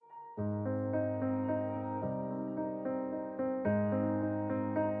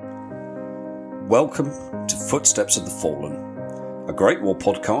Welcome to Footsteps of the Fallen, a Great War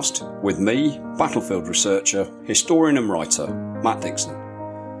podcast with me, battlefield researcher, historian and writer, Matt Dixon.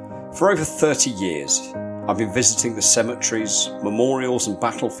 For over 30 years, I've been visiting the cemeteries, memorials and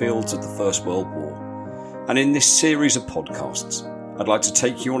battlefields of the First World War. And in this series of podcasts, I'd like to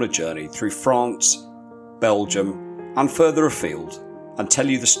take you on a journey through France, Belgium and further afield and tell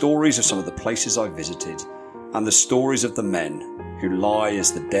you the stories of some of the places I visited and the stories of the men who lie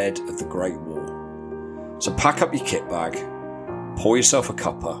as the dead of the Great War. So pack up your kit bag, pour yourself a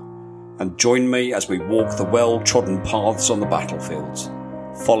cuppa, and join me as we walk the well-trodden paths on the battlefields,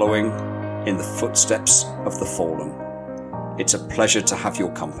 following in the footsteps of the fallen. It's a pleasure to have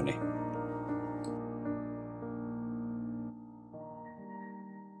your company.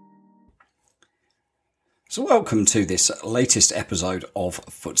 So welcome to this latest episode of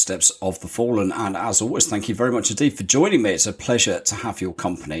Footsteps of the Fallen, and as always, thank you very much indeed for joining me. It's a pleasure to have your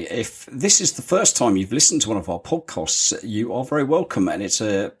company. If this is the first time you've listened to one of our podcasts, you are very welcome, and it's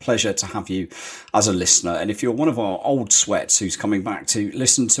a pleasure to have you as a listener. And if you're one of our old sweats who's coming back to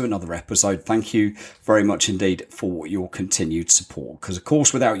listen to another episode, thank you very much indeed for your continued support, because of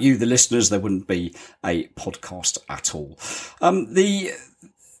course without you, the listeners, there wouldn't be a podcast at all.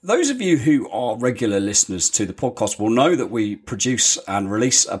 Those of you who are regular listeners to the podcast will know that we produce and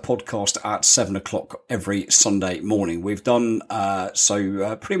release a podcast at 7 o'clock every Sunday morning. We've done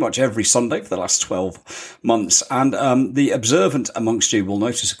so pretty much every Sunday for the last 12 months. And the observant amongst you will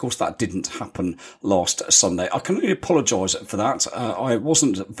notice, of course, that didn't happen last Sunday. I can only apologise for that. I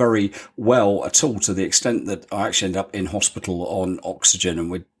wasn't very well at all, to the extent that I actually ended up in hospital on oxygen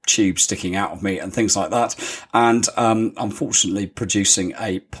and with tubes sticking out of me and things like that. And unfortunately, producing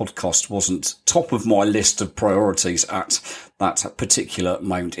a podcast wasn't top of my list of priorities at that particular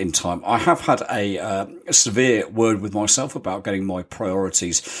moment in time. I have had a severe word with myself about getting my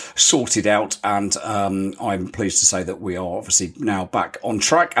priorities sorted out, and I'm pleased to say that we are obviously now back on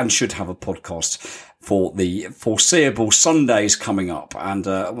track and should have a podcast for the foreseeable Sundays coming up. And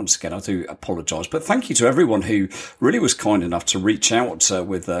once again, I do apologise. But thank you to everyone who really was kind enough to reach out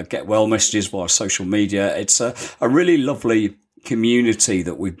with get well messages via social media. It's a really lovely community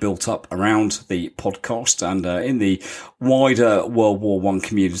that we've built up around the podcast and in the wider World War I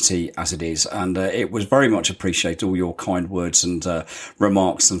community as it is. And it was very much appreciated, all your kind words and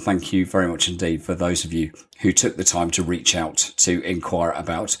remarks. And thank you very much indeed for those of you who took the time to reach out to inquire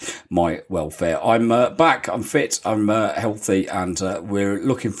about my welfare. I'm back, I'm fit, I'm healthy, and we're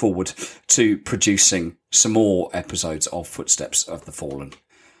looking forward to producing some more episodes of Footsteps of the Fallen.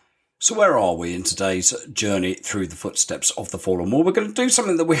 So where are we in today's journey through the footsteps of the fallen? Well, we're going to do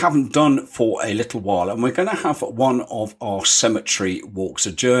something that we haven't done for a little while, and we're going to have one of our cemetery walks,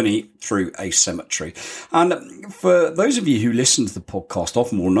 a journey through a cemetery. And for those of you who listen to the podcast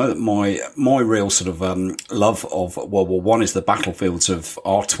often will know that my real sort of love of World War I is the battlefields of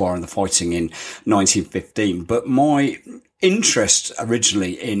Artois and the fighting in 1915. But my interest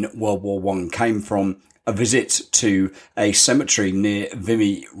originally in World War I came from a visit to a cemetery near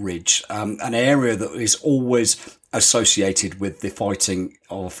Vimy Ridge, an area that is always associated with the fighting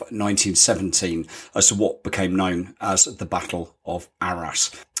of 1917 as to what became known as the Battle of Arras.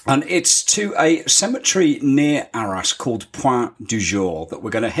 And it's to a cemetery near Arras called Point du Jour that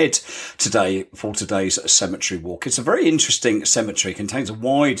we're going to head today for today's cemetery walk. It's a very interesting cemetery, contains a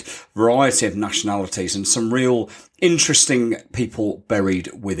wide variety of nationalities and some real interesting people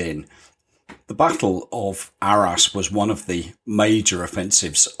buried within. The Battle of Arras was one of the major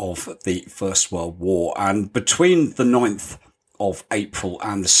offensives of the First World War, and between the 9th of April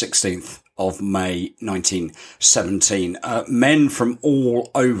and the 16th of May 1917, men from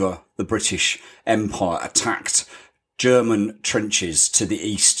all over the British Empire attacked German trenches to the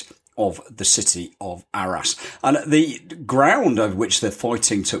east of the city of Arras. And the ground over which the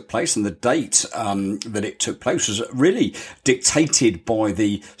fighting took place and the date that it took place was really dictated by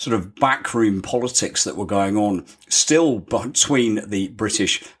the sort of backroom politics that were going on still between the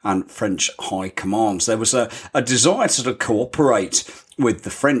British and French high commands. There was a desire to sort of cooperate with the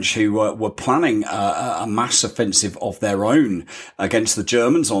French, who were planning a mass offensive of their own against the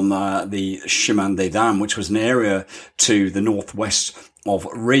Germans on the Chemin des Dames, which was an area to the northwest of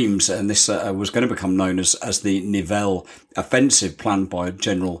Reims, and this was going to become known as the Nivelle offensive, planned by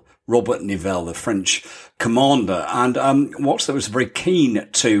General Robert Nivelle, the French commander. And whilst they was very keen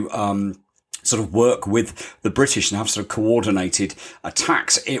to sort of work with the British and have sort of coordinated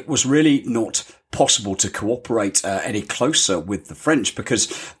attacks, it was really not possible to cooperate any closer with the French,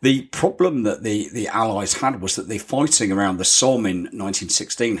 because the problem that the Allies had was that the fighting around the Somme in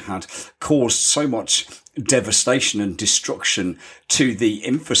 1916 had caused so much devastation and destruction to the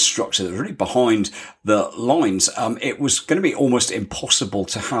infrastructure that was really behind the lines. It was going to be almost impossible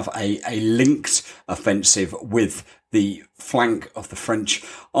to have a linked offensive with the flank of the French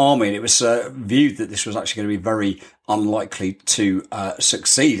army. And it was viewed that this was actually going to be very unlikely to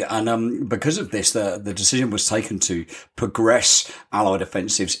succeed. And because of this, the decision was taken to progress Allied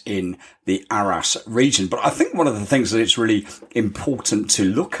offensives in the Arras region. But I think one of the things that it's really important to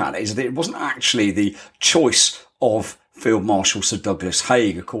look at is that it wasn't actually the choice of Field Marshal Sir Douglas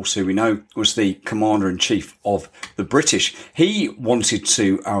Haig, of course, who we know was the Commander-in-Chief of the British. He wanted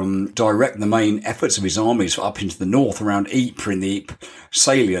to direct the main efforts of his armies up into the north around Ypres in the Ypres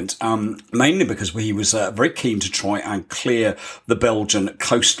salient, mainly because he was very keen to try and clear the Belgian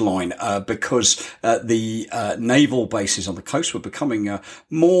coastline, because the naval bases on the coast were becoming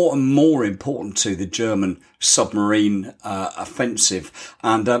more and more important to the German submarine offensive.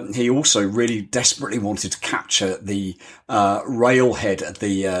 And he also really desperately wanted to capture the railhead at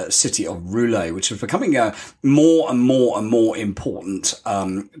the city of Roullet, which was becoming more and more important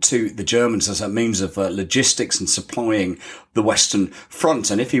to the Germans as a means of logistics and supplying the Western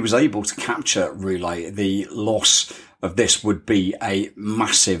Front. And if he was able to capture Roullet, the loss of this would be a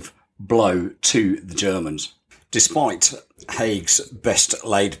massive blow to the Germans. Despite Haig's best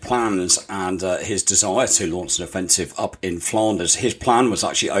laid plans and his desire to launch an offensive up in Flanders, his plan was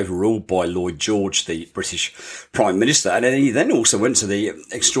actually overruled by Lloyd George, the British Prime Minister. And he then also went to the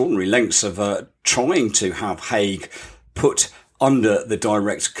extraordinary lengths of trying to have Haig put under the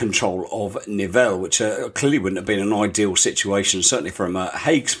direct control of Nivelle, which clearly wouldn't have been an ideal situation, certainly from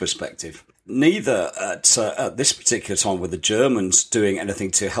Haig's perspective. Neither at this particular time were the Germans doing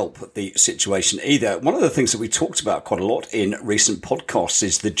anything to help the situation either. One of the things that we talked about quite a lot in recent podcasts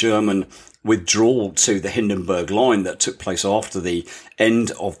is the German withdrawal to the Hindenburg Line that took place after the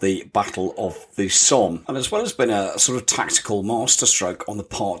end of the Battle of the Somme. And as well as being a sort of tactical masterstroke on the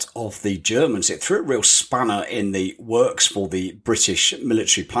part of the Germans, it threw a real spanner in the works for the British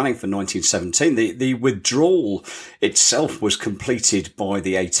military planning for 1917. The withdrawal itself was completed by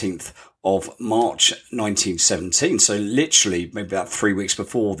the 18th of March 1917. So literally maybe about 3 weeks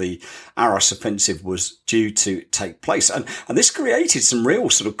before the Arras offensive was due to take place. And this created some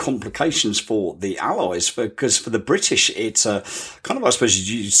real sort of complications for the Allies, because for the British, it's kind of, I suppose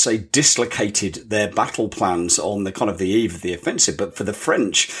you'd say, dislocated their battle plans on the kind of the eve of the offensive. But for the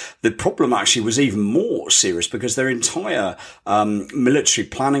French, the problem actually was even more serious, because their entire military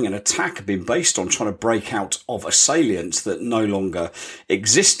planning and attack had been based on trying to break out of a salient that no longer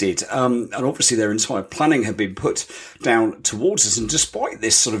existed. And obviously their entire planning had been put down towards us. And despite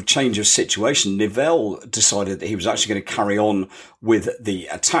this sort of change of situation, Nivelle decided that he was actually going to carry on with the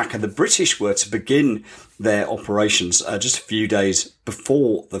attack. And the British were to begin their operations just a few days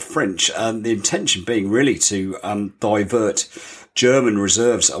before the French. And the intention being really to divert German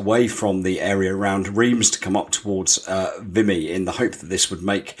reserves away from the area around Reims to come up towards Vimy, in the hope that this would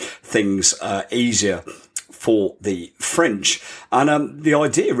make things easier for the French. And the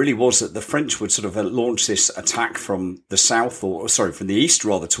idea really was that the French would sort of launch this attack from the south, from the east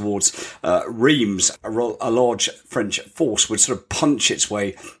rather, towards Reims. A large French force would sort of punch its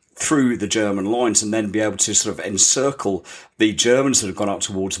way through the German lines and then be able to sort of encircle the Germans that have gone up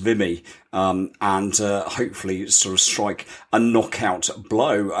towards Vimy, and hopefully sort of strike a knockout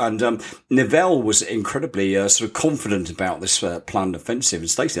blow. And Nivelle was incredibly sort of confident about this planned offensive, and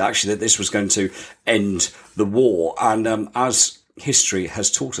stated actually that this was going to end the war. And as history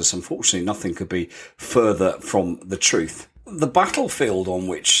has taught us, unfortunately, nothing could be further from the truth. The battlefield on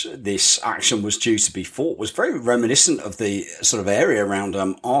which this action was due to be fought was very reminiscent of the sort of area around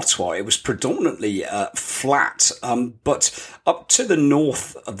Artois. It was predominantly flat, but up to the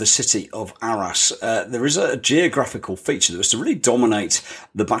north of the city of Arras, there is a geographical feature that was to really dominate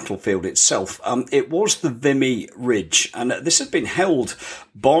the battlefield itself. It was the Vimy Ridge, and this had been held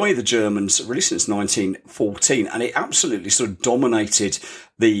by the Germans really since 1914, and it absolutely sort of dominated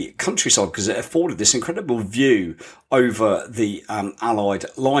the countryside because it afforded this incredible view over the Allied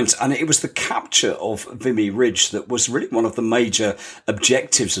lines. And it was the capture of Vimy Ridge that was really one of the major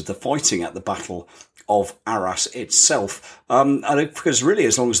objectives of the fighting at the Battle of Arras itself. And because really,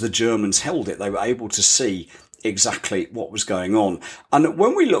 as long as the Germans held it, they were able to see exactly what was going on. And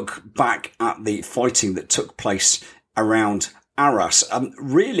when we look back at the fighting that took place around Arras,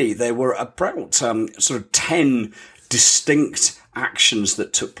 really there were about sort of 10 distinct actions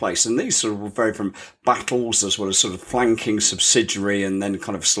that took place. And these sort of vary from battles as well as sort of flanking subsidiary and then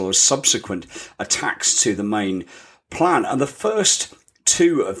kind of sort of subsequent attacks to the main plan. And the first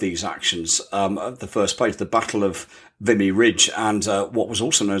two of these actions, the first page, the Battle of Vimy Ridge and what was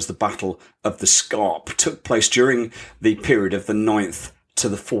also known as the Battle of the Scarp, took place during the period of the 9th to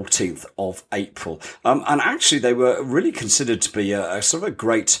the 14th of April. And actually they were really considered to be a sort of a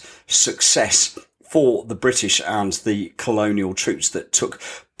great success for the British and the colonial troops that took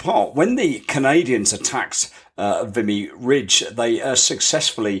part. When the Canadians attacked Vimy Ridge, they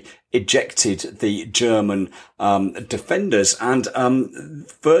successfully ejected the German defenders, and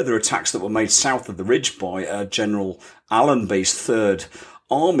further attacks that were made south of the ridge by General Allenby's Third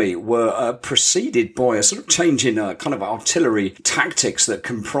Army were preceded by a sort of change in kind of artillery tactics that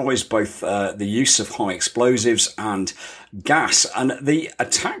comprised both the use of high explosives and gas. And the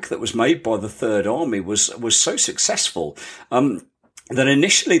attack that was made by the Third Army was so successful that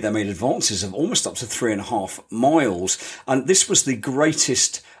initially they made advances of almost up to 3.5 miles. And this was the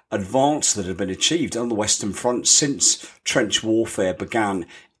greatest advance that had been achieved on the Western Front since trench warfare began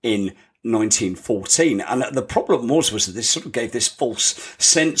in 1914. And the problem was that this sort of gave this false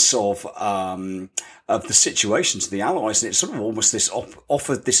sense of the situation to the Allies, and it sort of almost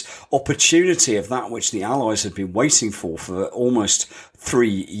offered this opportunity of that which the Allies had been waiting for almost 3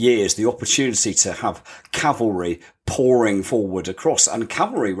 years, the opportunity to have cavalry pouring forward across. And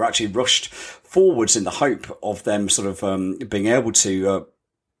cavalry were actually rushed forwards in the hope of them sort of being able to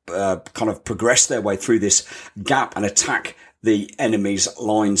kind of progress their way through this gap and attack the enemy's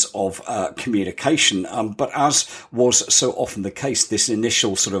lines of communication. But as was so often the case, this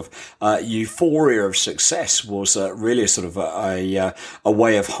initial sort of euphoria of success was really a sort of a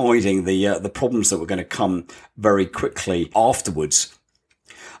way of hiding the problems that were going to come very quickly afterwards.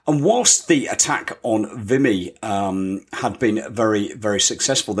 And whilst the attack on Vimy had been very, very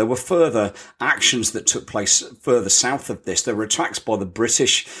successful, there were further actions that took place further south of this. There were attacks by the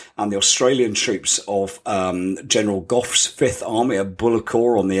British and the Australian troops of General Gough's Fifth Army at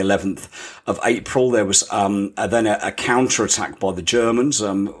Bullecourt on the 11th of April. There was then a counter-attack by the Germans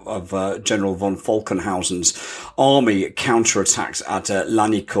of General von Falkenhausen's army, counter-attacks at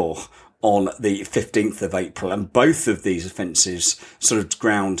Lagnicourt on the 15th of April. And both of these offensives sort of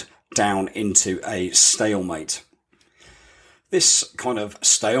ground down into a stalemate. This kind of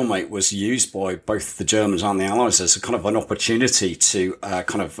stalemate was used by both the Germans and the Allies as a kind of an opportunity to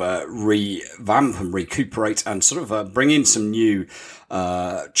revamp and recuperate and sort of bring in some new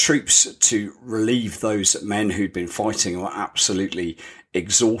troops to relieve those men who'd been fighting and were absolutely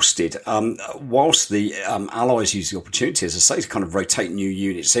exhausted. Whilst the Allies used the opportunity, as I say, to kind of rotate new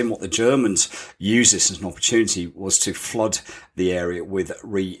units in, what the Germans used this as an opportunity was to flood the area with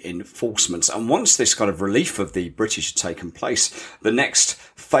reinforcements. And once this kind of relief of the British had taken place, the next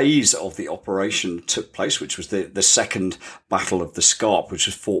phase of the operation took place, which was the Second Battle of the Scarp, which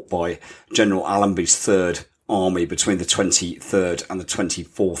was fought by General Allenby's Third Army between the 23rd and the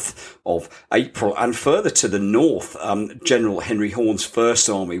 24th of April. And further to the north, General Henry Horne's First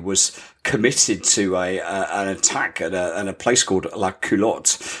Army was committed to an attack at a place called La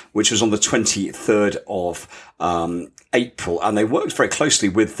Culotte, which was on the 23rd of April. And they worked very closely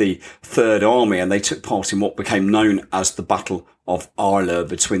with the Third Army, and they took part in what became known as the Battle of Arles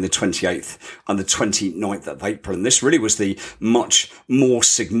between the 28th and the 29th of April. And this really was the much more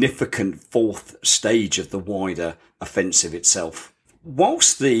significant fourth stage of the wider offensive itself.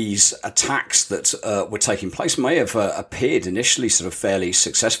 Whilst these attacks that were taking place may have appeared initially sort of fairly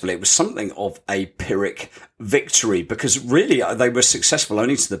successful, it was something of a Pyrrhic victory, because really they were successful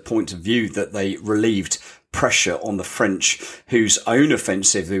only to the point of view that they relieved pressure on the French, whose own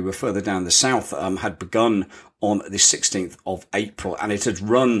offensive, who were further down the south, had begun on the 16th of April, and it had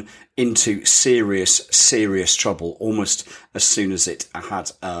run into serious trouble almost as soon as it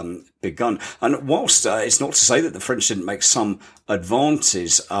had begun. And whilst it's not to say that the French didn't make some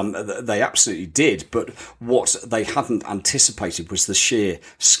advances, they absolutely did, but what they hadn't anticipated was the sheer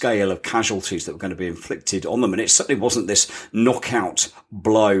scale of casualties that were going to be inflicted on them. And it certainly wasn't this knockout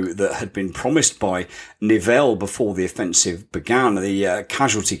blow that had been promised by Nivelle before the offensive began. The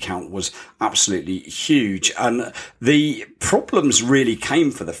casualty count was absolutely huge, and the problems really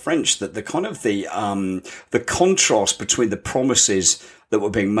came for the French, that the kind of the contrast between the promises that were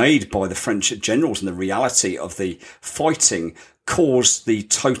being made by the French generals and the reality of the fighting caused the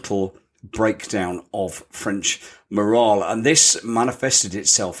total breakdown of French morale. And this manifested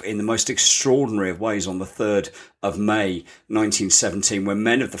itself in the most extraordinary of ways on the 3rd of May 1917, when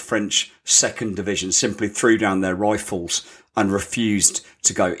men of the French 2nd Division simply threw down their rifles and refused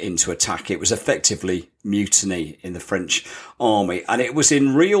to go into attack. It was effectively mutiny in the French army. And it was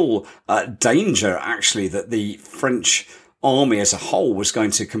in real danger, actually, that the French army as a whole was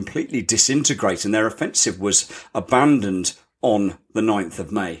going to completely disintegrate, and their offensive was abandoned on the 9th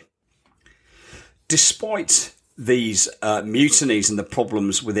of May. Despite these mutinies and the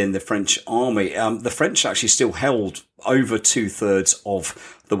problems within the French army, the French actually still held over 2/3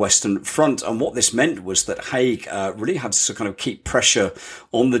 of the Western Front. And what this meant was that Haig really had to kind of keep pressure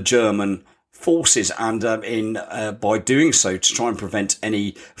on the German forces, and by doing so to try and prevent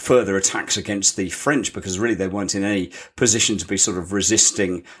any further attacks against the French, because really they weren't in any position to be sort of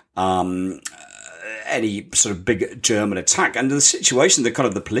resisting any sort of big German attack. And the situation, the kind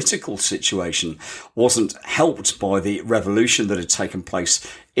of the political situation, wasn't helped by the revolution that had taken place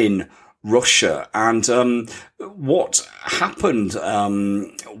in Russia. And what happened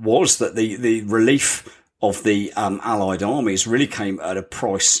was that the relief of the Allied armies really came at a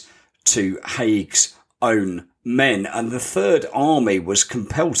price to Haig's own men. And the Third Army was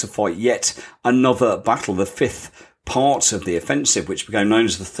compelled to fight yet another battle, the fifth part of the offensive, which became known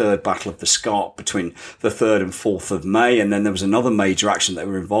as the Third Battle of the Scarpe, between the 3rd and 4th of May. And then there was another major action they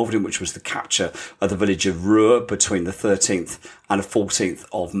were involved in, which was the capture of the village of Rouen between the 13th and 14th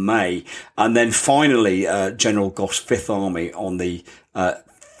of May. And then finally, General Gough's Fifth Army on the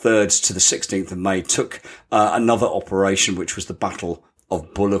 3rd to the 16th of May took another operation, which was the Battle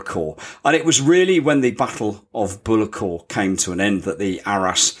of Bullecourt. And it was really when the Battle of Bullecourt came to an end that the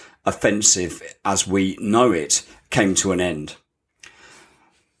Arras offensive, as we know it, came to an end.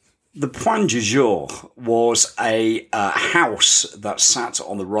 The Point du Jour was a house that sat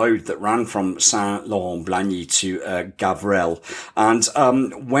on the road that ran from Saint-Laurent-Blagny to Gavrelle.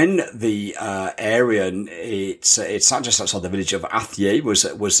 And when the area, it sat just outside the village of Athier,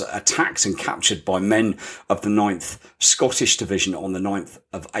 was attacked and captured by men of the 9th Scottish Division on the 9th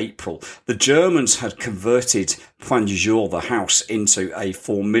of April, the Germans had converted Point du Jour, the house, into a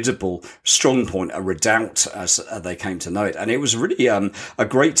formidable strongpoint, a redoubt, as they came to know it. And it was really a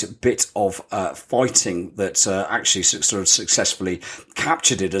great bit of fighting that actually sort of successfully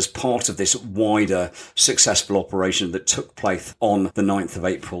captured it as part of this wider successful operation that took place on the 9th of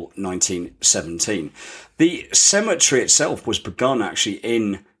April 1917. The cemetery itself was begun actually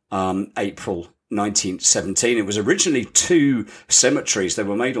in April 1917. It was originally two cemeteries. They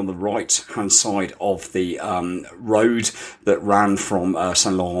were made on the right-hand side of the road that ran from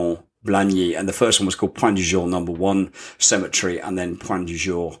Saint-Laurent-Blagny, and the first one was called Point du Jour No. 1 Cemetery, and then Point du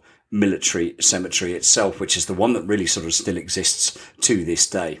Jour Military Cemetery itself, which is the one that really sort of still exists to this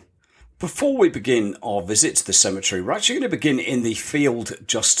day. Before we begin our visit to the cemetery, we're actually going to begin in the field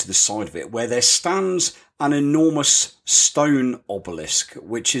just to the side of it, where there stands an enormous stone obelisk,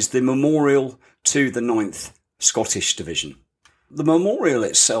 which is the memorial to the 9th Scottish Division. The memorial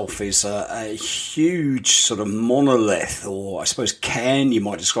itself is a huge sort of monolith, or I suppose cairn you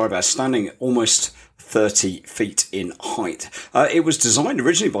might describe it as, standing almost 30 feet in height. It was designed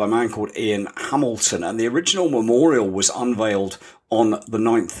originally by a man called Ian Hamilton, and the original memorial was unveiled on the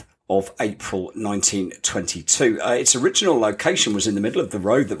 9th of April 1922. Its original location was in the middle of the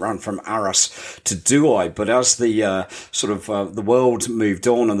road that ran from Arras to Douai, but as the the world moved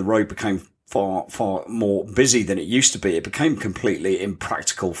on and the road became far more busy than it used to be, it became completely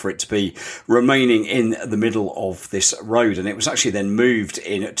impractical for it to be remaining in the middle of this road. And it was actually then moved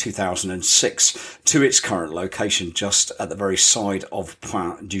in 2006 to its current location just at the very side of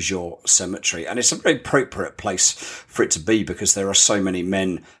Point du Jour Cemetery. And it's a very appropriate place for it to be because there are so many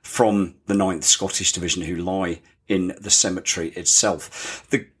men from the 9th Scottish Division who lie in the cemetery itself.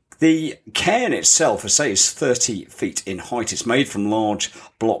 The cairn itself, I say, is 30 feet in height. It's made from large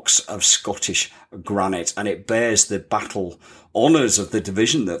blocks of Scottish granite, and it bears the battle honours of the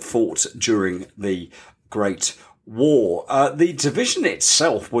division that fought during the Great War. The division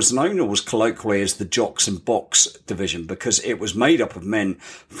itself was known, or was colloquially, as the Jocks and Box Division, because it was made up of men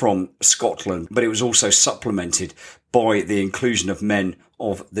from Scotland, but it was also supplemented by the inclusion of men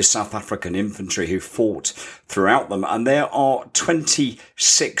of the South African infantry who fought throughout them. And there are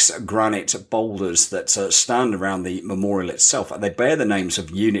 26 granite boulders that stand around the memorial itself. And they bear the names of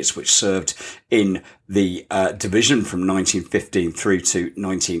units which served in the division from 1915 through to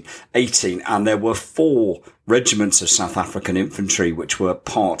 1918. And there were 4 regiments of South African infantry which were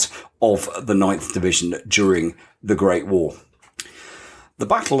part of the 9th Division during the Great War. The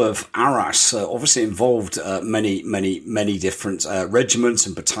Battle of Arras obviously involved many different regiments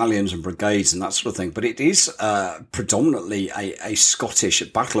and battalions and brigades and that sort of thing, but it is predominantly a Scottish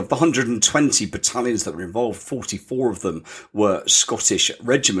battle. Of the 120 battalions that were involved, 44 of them were Scottish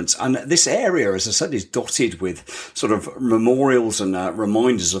regiments. And this area, as I said, is dotted with sort of memorials and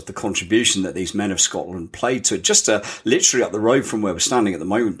reminders of the contribution that these men of Scotland played to it. Just literally up the road from where we're standing at the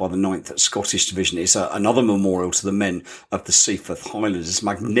moment by the 9th Scottish Division is another memorial to the men of the Seaforth Highlanders. This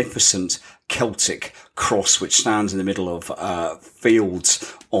magnificent Celtic cross which stands in the middle of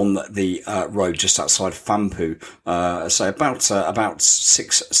fields on the road just outside Fampoux, so about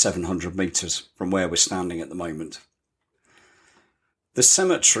 600-700 metres from where we're standing at the moment. The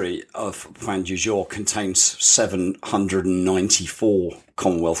cemetery of Pointe du Jour contains 794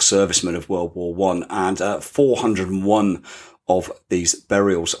 Commonwealth servicemen of World War I, and 401 of these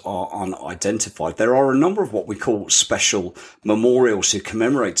burials are unidentified. There are a number of what we call special memorials who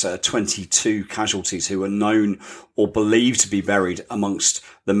commemorate 22 casualties who are known or believed to be buried amongst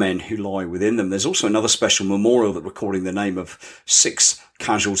the men who lie within them. There's also another special memorial that recording the name of 6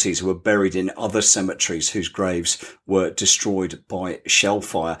 casualties who were buried in other cemeteries whose graves were destroyed by shell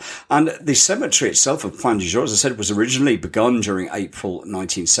fire. And the cemetery itself of Pointe du Jour, as I said, was originally begun during April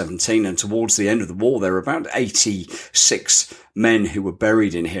 1917, and towards the end of the war there were about 86 men who were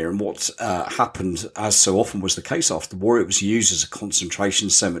buried in here. And what happened, as so often was the case after the war, it was used as a concentration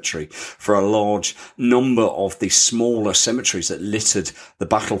cemetery for a large number of the smaller cemeteries that littered the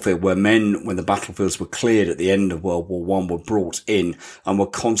battlefield, where men, when the battlefields were cleared at the end of World War I, were brought in and were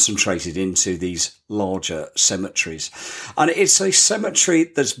concentrated into these larger cemeteries. And it's a cemetery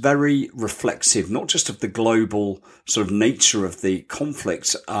that's very reflective, not just of the global sort of nature of the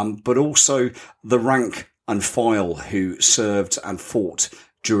conflict, but also the rank and file who served and fought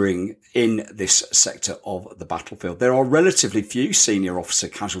in this sector of the battlefield. There are relatively few senior officer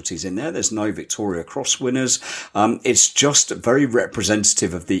casualties in there. There's no Victoria Cross winners. It's just very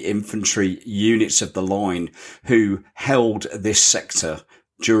representative of the infantry units of the line who held this sector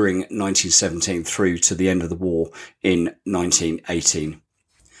during 1917 through to the end of the war in 1918.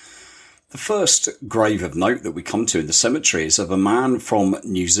 The first grave of note that we come to in the cemetery is of a man from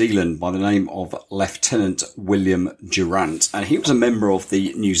New Zealand by the name of Lieutenant William Durant. And he was a member of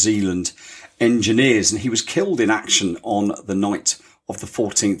the New Zealand Engineers, and he was killed in action on the night of the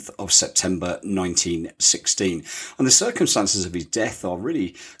 14th of September 1916. And the circumstances of his death are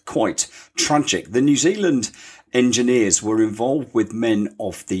really quite tragic. The New Zealand Engineers were involved with men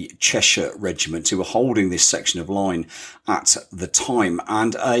of the Cheshire Regiment who were holding this section of line at the time,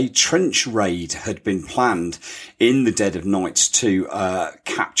 and a trench raid had been planned in the dead of night to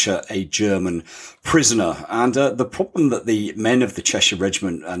capture a German prisoner. And the problem that the men of the Cheshire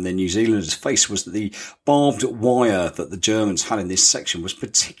Regiment and the New Zealanders faced was that the barbed wire that the Germans had in this section was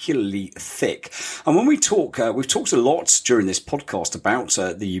particularly thick. And when we talk, we've talked a lot during this podcast about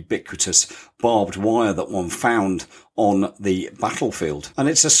the ubiquitous barbed wire that one found on the battlefield. And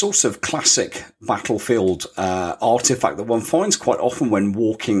it's a sort of classic battlefield artifact that one finds quite often when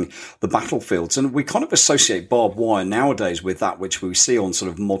walking the battlefields. And we kind of associate barbed wire nowadays with that which we see on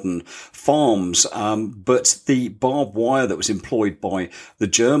sort of modern farms. But the barbed wire that was employed by the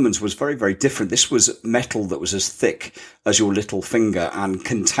Germans was very, very different. This was metal that was as thick as your little finger and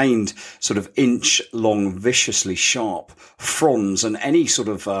contained sort of inch-long, viciously sharp fronds, and any sort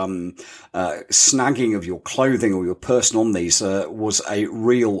of snagging of your clothing or your person on these was a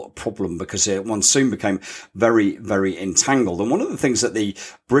real problem, because one soon became very, very entangled. And one of the things that the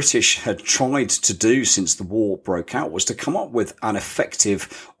British had tried to do since the war broke out was to come up with an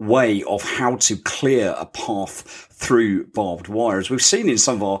effective way of how to clear a path through barbed wire. As we've seen in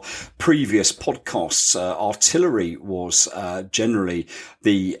some of our previous podcasts, artillery was generally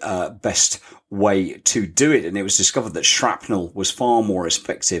the best way to do it, and it was discovered that shrapnel was far more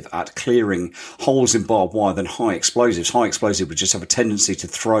effective at clearing holes in barbed wire than high explosives. High explosives would just have a tendency to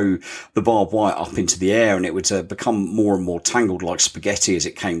throw the barbed wire up into the air, and it would become more and more tangled like spaghetti as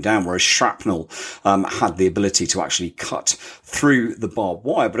it came down, whereas shrapnel had the ability to actually cut through the barbed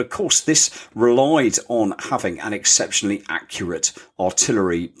wire. But of course this relied on having an exceptionally accurate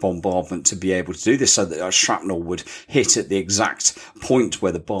artillery bombardment to be able to do this, so that our shrapnel would hit at the exact point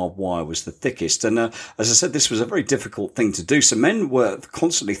where the barbed wire was the thickest. And as I said, this was a very difficult thing to do. So men were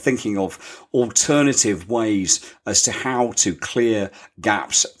constantly thinking of alternative ways as to how to clear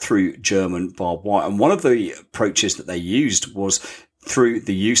gaps through German barbed wire. And one of the approaches that they used was through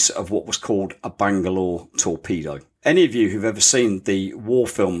the use of what was called a Bangalore torpedo. Any of you who've ever seen the war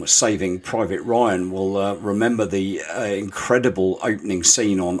film Saving Private Ryan will remember the incredible opening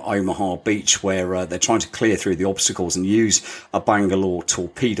scene on Omaha Beach where they're trying to clear through the obstacles and use a Bangalore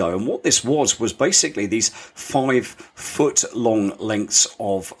torpedo. And what this was basically these 5-foot-long lengths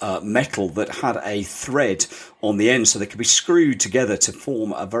of metal that had a thread on the end, so they could be screwed together to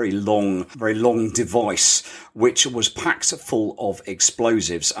form a very long device, which was packed full of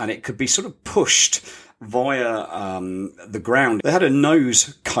explosives, and it could be sort of pushed via the ground. They had a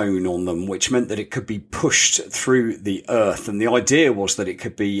nose cone on them, which meant that it could be pushed through the earth. And the idea was that it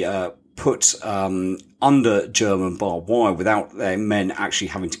could be put under German barbed wire without their men actually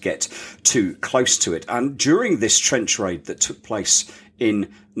having to get too close to it. And during this trench raid that took place in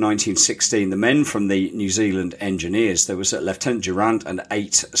 1916, the men from the New Zealand Engineers, there was Lieutenant Durant and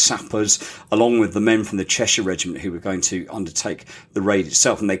 8 sappers, along with the men from the Cheshire Regiment who were going to undertake the raid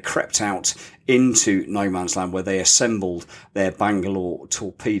itself. And they crept out into no man's land where they assembled their Bangalore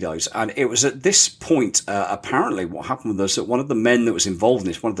torpedoes. And it was at this point, apparently, what happened was that one of the men that was involved in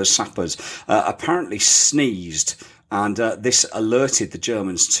this, one of the sappers, apparently sneezed. And this alerted the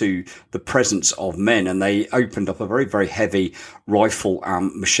Germans to the presence of men, and they opened up a very, very heavy rifle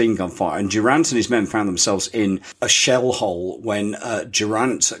and machine gun fire. And Durant and his men found themselves in a shell hole when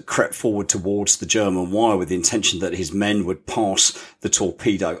Durant crept forward towards the German wire with the intention that his men would pass the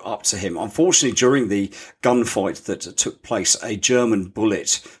torpedo up to him. Unfortunately, during the gunfight that took place, a German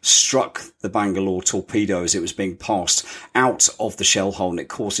bullet struck the Bangalore torpedo as it was being passed out of the shell hole, and it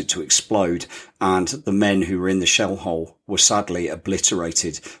caused it to explode. And the men who were in the shell hole were sadly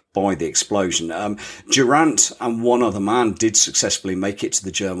obliterated by the explosion. Durant and one other man did successfully make it to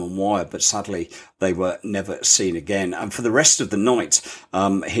the German wire, but sadly they were never seen again. And for the rest of the night,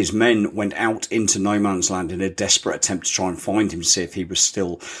 his men went out into no man's land in a desperate attempt to try and find him, see if he was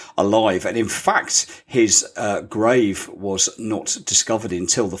still alive. And in fact, his grave was not discovered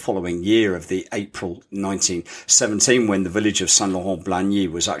until the following year of the April 1917, when the village of Saint-Laurent-Blagny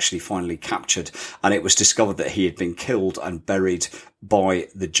was actually finally captured, and it was discovered that he had been killed and buried by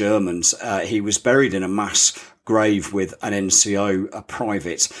the Germans. He was buried in a mass grave with an NCO, a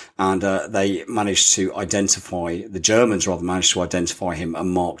private, and they managed to identify, the Germans rather managed to identify him and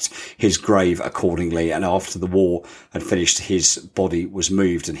marked his grave accordingly. And after the war had finished, his body was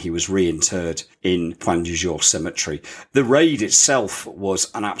moved and he was reinterred in Point du Jour Cemetery. The raid itself was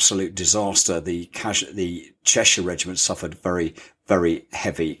an absolute disaster. The Cheshire Regiment suffered very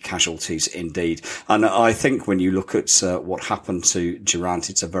heavy casualties indeed. And I think when you look at what happened to Durant,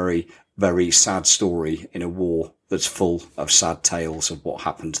 it's a very, very sad story in a war that's full of sad tales of what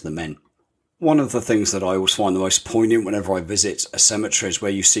happened to the men. One of the things that I always find the most poignant whenever I visit a cemetery is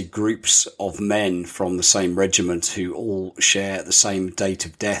where you see groups of men from the same regiment who all share the same date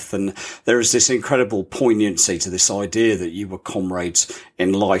of death. And there is this incredible poignancy to this idea that you were comrades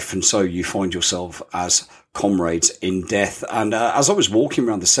in life, and so you find yourself as comrades in death. And as I was walking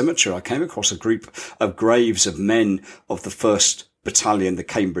around the cemetery, I came across a group of graves of men of the 1st Battalion, the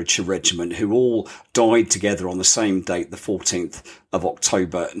Cambridgeshire Regiment, who all died together on the same date, the 14th of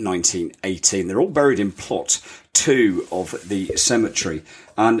October 1918. They're all buried in plot 2 of the cemetery,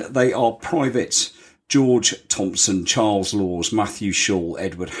 and they are Privates George Thompson, Charles Laws, Matthew Shaw,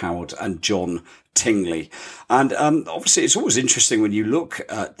 Edward Howard, and John Tingley. And obviously it's always interesting when you look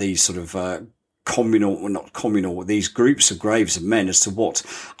at these sort of these groups of graves of men as to what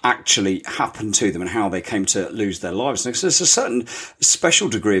actually happened to them and how they came to lose their lives. And there's a certain special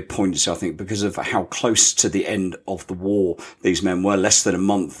degree of poignancy, I think, because of how close to the end of the war these men were, less than a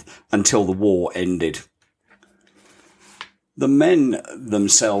month until the war ended. The men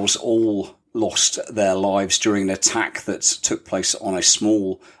themselves all lost their lives during an attack that took place on a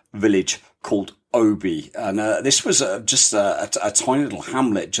small village called Obi, and this was just a tiny little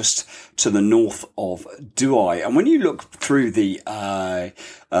hamlet just to the north of Douai. And when you look through the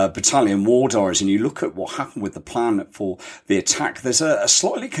battalion war diaries and you look at what happened with the plan for the attack, there's a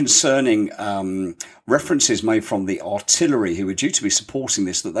slightly concerning references made from the artillery who were due to be supporting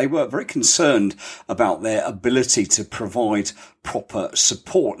this, that they were very concerned about their ability to provide proper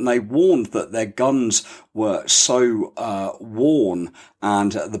support, and they warned that their guns were so worn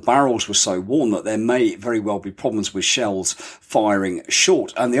and the barrels were so worn that there may very well be problems with shells firing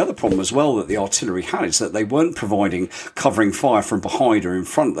short. And the other problem as well that the artillery had is that they weren't providing covering fire from behind or in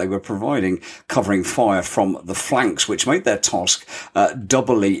front. They were providing covering fire from the flanks, which made their task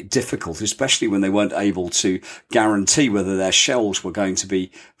doubly difficult, especially when they weren't able to guarantee whether their shells were going to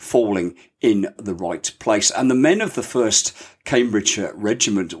be falling in the right place. And the men of the 1st Cambridgeshire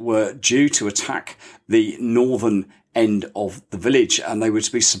Regiment were due to attack the northern end of the village, and they were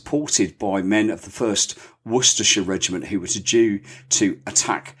to be supported by men of the 1st Worcestershire Regiment, who were due to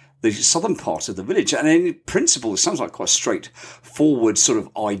attack the southern part of the village. And in principle, it sounds like quite a straightforward sort of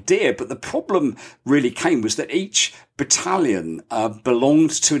idea. But the problem really came was that each battalion belonged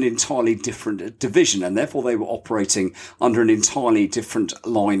to an entirely different division, and therefore they were operating under an entirely different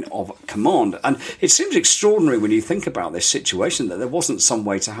line of command. And it seems extraordinary when you think about this situation that there wasn't some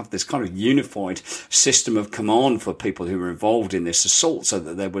way to have this kind of unified system of command for people who were involved in this assault, so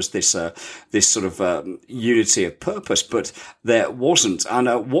that there was this this sort of unity of purpose. But there wasn't.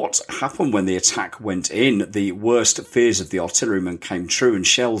 And what happened when the attack went in? The worst fears of the artillerymen came true, and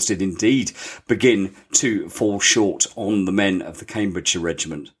shells did indeed begin to fall short on the men of the Cambridgeshire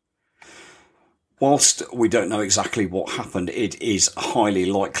Regiment. Whilst we don't know exactly what happened, it is highly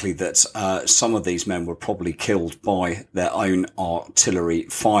likely that some of these men were probably killed by their own artillery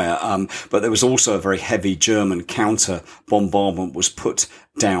fire. But there was also a very heavy German counter bombardment was put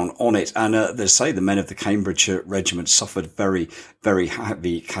down on it. And they say the men of the Cambridgeshire Regiment suffered very, very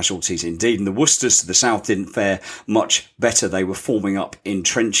heavy casualties indeed. And the Worcesters to the south didn't fare much better. They were forming up in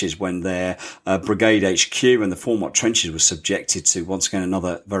trenches when their brigade HQ and the form-up trenches were subjected to, once again,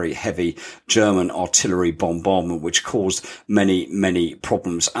 another very heavy German artillery bombardment, which caused many, many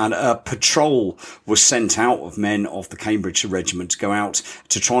problems. And a patrol was sent out of men of the Cambridgeshire Regiment to go out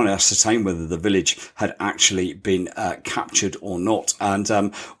to try and ascertain whether the village had actually been captured or not. And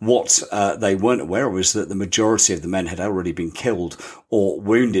what they weren't aware of was that the majority of the men had already been killed or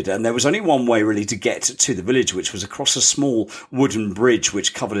wounded. And there was only one way really to get to the village, which was across a small wooden bridge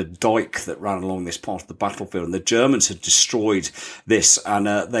which covered a dike that ran along this part of the battlefield. And the Germans had destroyed this, and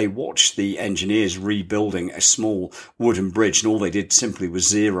they watched the engineers rebuilding a small wooden bridge, and all they did simply was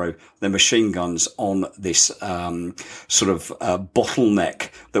zero their machine guns on this sort of bottleneck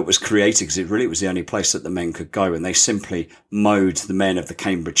that was created, because it really was the only place that the men could go, and they simply mowed the men of the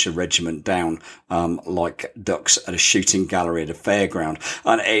Cambridgeshire Regiment down like ducks at a shooting gallery at a fairground.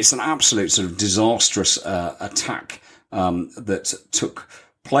 And it's an absolute sort of disastrous attack that took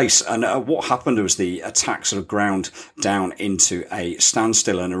place. And what happened was the attack sort of ground down into a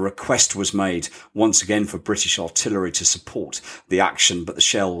standstill, and a request was made once again for British artillery to support the action, but the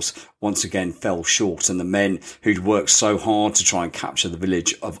shells once again fell short, and the men who'd worked so hard to try and capture the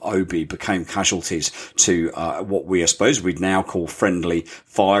village of Oby became casualties to what I suppose we'd now call friendly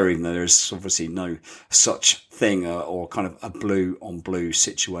fire, even though there's obviously no such thing or kind of a blue on blue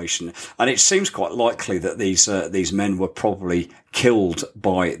situation. And it seems quite likely that these men were probably killed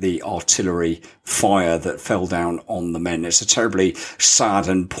by the artillery fire that fell down on the men. It's a terribly sad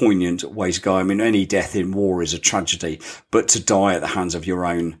and poignant way to go. I mean, any death in war is a tragedy, but to die at the hands of your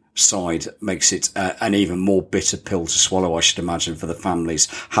own side makes it an even more bitter pill to swallow, I should imagine, for the families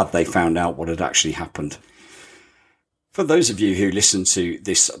had they found out what had actually happened. For those of you who listen to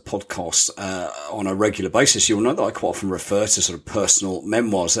this podcast on a regular basis, you'll know that I quite often refer to sort of personal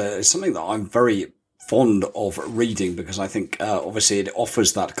memoirs. It's something that I'm very fond of reading, because I think obviously it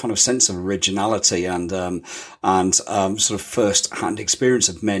offers that kind of sense of originality and sort of first-hand experience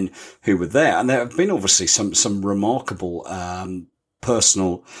of men who were there. And there have been obviously some remarkable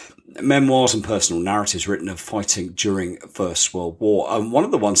personal memoirs and personal narratives written of fighting during First World War. One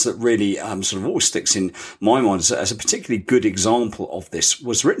of the ones that really sort of always sticks in my mind as a particularly good example of this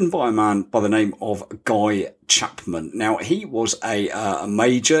was written by a man by the name of Guy Chapman. Now, he was a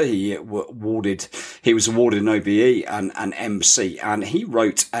major. He was awarded an OBE and an MC, and he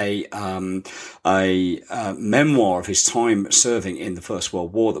wrote a memoir of his time serving in the First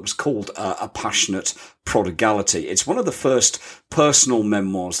World War that was called A Passionate Prodigality. It's one of the first personal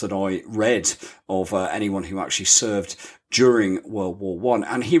memoirs that I read of anyone who actually served during World War One,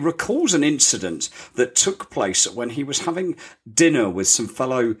 and he recalls an incident that took place when he was having dinner with some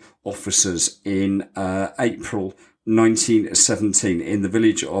fellow officers in April 1917 in the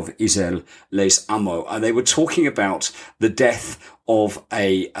village of Iselle-les-Hameaux, and they were talking about the death of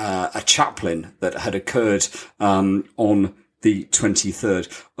a chaplain that had occurred on the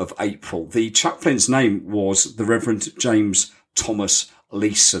 23rd of April. The chaplain's name was the Reverend James Thomas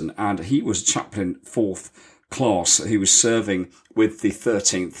Leeson, and he was chaplain 4th class who was serving with the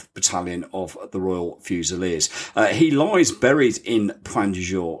 13th Battalion of the Royal Fusiliers. He lies buried in Point du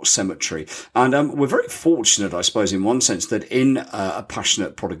Jour Cemetery. And we're very fortunate, I suppose, in one sense, that in A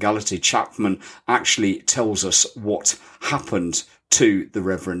Passionate Prodigality, Chapman actually tells us what happened to the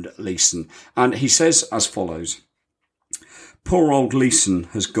Reverend Leeson. And he says as follows: "Poor old Leeson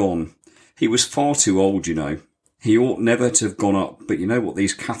has gone. He was far too old, you know. He ought never to have gone up, but you know what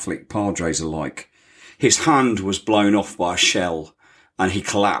these Catholic padres are like. His hand was blown off by a shell, and he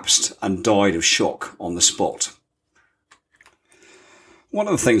collapsed and died of shock on the spot." One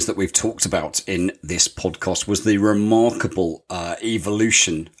of the things that we've talked about in this podcast was the remarkable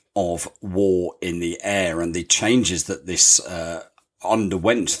evolution of war in the air and the changes that this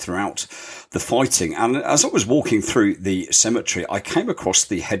underwent throughout the fighting. And as I was walking through the cemetery, I came across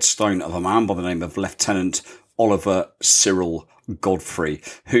the headstone of a man by the name of Lieutenant Oliver Cyril Godfrey,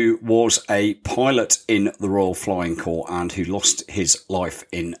 who was a pilot in the Royal Flying Corps and who lost his life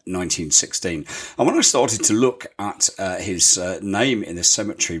in 1916. And when I started to look at his name in the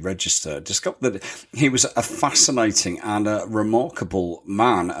cemetery register, I discovered that he was a fascinating and a remarkable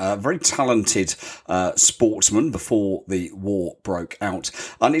man, a very talented sportsman before the war broke out.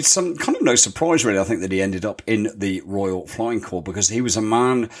 And it's kind of no surprise, really, I think, that he ended up in the Royal Flying Corps, because he was a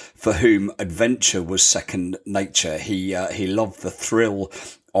man for whom adventure was second nature. He loved the thrill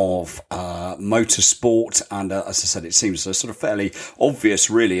of motorsport, and as I said, it seems sort of fairly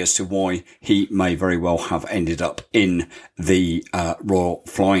obvious, really, as to why he may very well have ended up in the Royal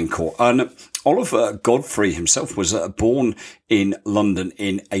Flying Corps. And Oliver Godfrey himself was born in London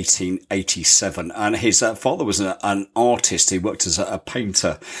in 1887, and his father was an artist. He worked as a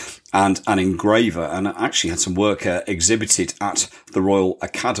painter and an engraver, and actually had some work exhibited at the Royal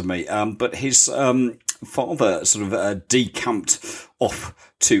Academy. But his father sort of decamped off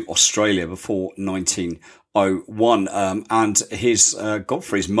to Australia before 1901, and his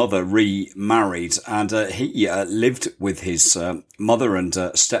Godfrey's mother remarried, and he lived with his mother and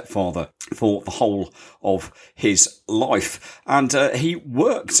stepfather for the whole of his life. And he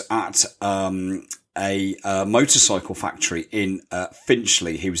worked at a motorcycle factory in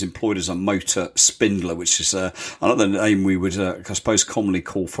Finchley. He was employed as a motor spindler, which is another name we would, I suppose, commonly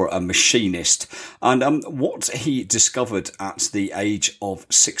call for a machinist. And what he discovered at the age of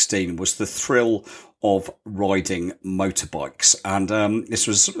 16 was the thrill of riding motorbikes. And this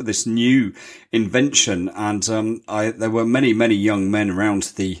was sort of this new invention. And there were many, many young men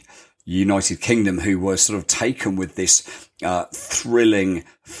around the United Kingdom who were sort of taken with this thrilling,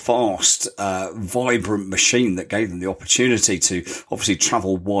 fast, vibrant machine that gave them the opportunity to obviously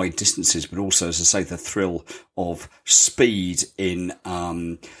travel wide distances, but also, as I say, the thrill of speed in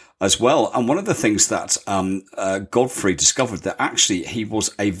as well. And one of the things that Godfrey discovered, that actually he was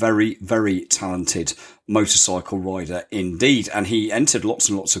a very, very talented motorcycle rider indeed. And he entered lots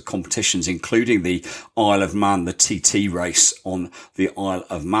and lots of competitions, including the Isle of Man, the TT race on the Isle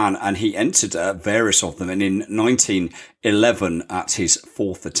of Man. And he entered various of them. And in 1911, at his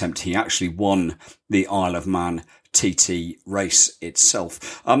fourth attempt, he actually won the Isle of Man TT race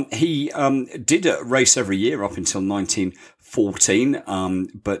itself. He did a race every year up until 1914,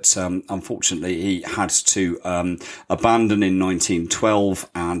 but unfortunately he had to abandon in 1912,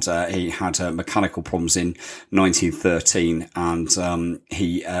 and he had mechanical problems in 1913, and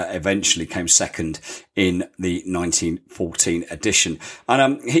he eventually came second in the 1914 edition.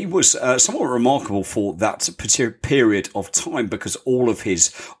 And he was somewhat remarkable for that particular period of time, because all of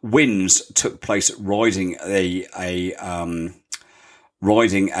his wins took place riding a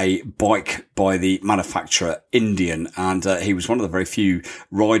bike by the manufacturer Indian, and he was one of the very few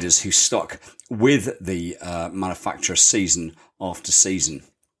riders who stuck with the manufacturer season after season.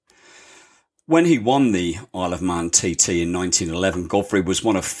 When he won the Isle of Man TT in 1911, Godfrey was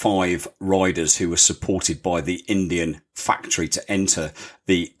one of 5 riders who were supported by the Indian factory to enter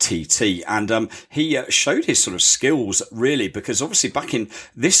the TT. And he showed his sort of skills, really, because obviously back in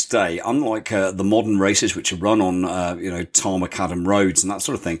this day, unlike the modern races which are run on tarmac Adam roads and that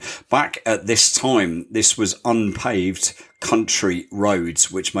sort of thing, back at this time this was unpaved country roads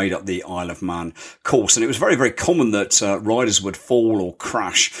which made up the Isle of Man course, and it was very, very common that riders would fall or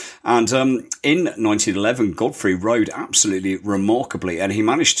crash. And in 1911, Godfrey rode absolutely remarkably, and he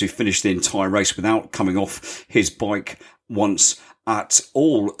managed to finish the entire race without coming off his bike once at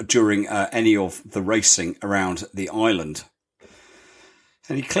all during any of the racing around the island.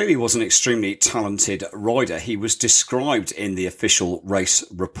 And he clearly was an extremely talented rider. He was described in the official race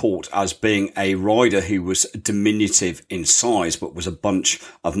report as being a rider who was diminutive in size, but was a bunch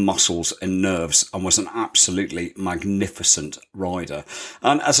of muscles and nerves, and was an absolutely magnificent rider.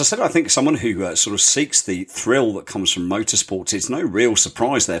 And as I said, I think someone who sort of seeks the thrill that comes from motorsports, it's no real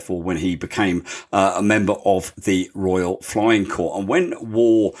surprise, therefore, when he became a member of the Royal Flying Corps. And when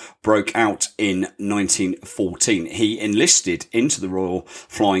war broke out in 1914, he enlisted into the Royal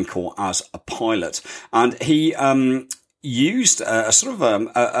Flying Corps as a pilot, and he used a sort of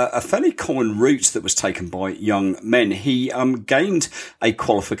a fairly common route that was taken by young men. He gained a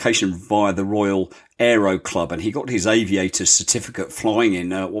qualification via the Royal Aero Club, and he got his aviator's certificate flying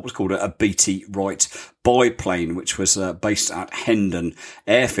in what was called a Beatty Wright biplane, which was based at Hendon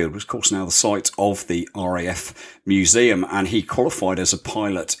Airfield, which is of course now the site of the RAF Museum, and he qualified as a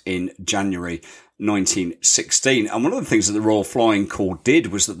pilot in January 1916. And one of the things that the Royal Flying Corps did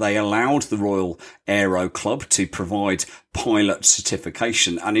was that they allowed the Royal Aero Club to provide pilot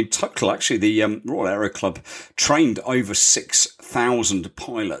certification. And in total, actually, the Royal Aero Club trained over 6,000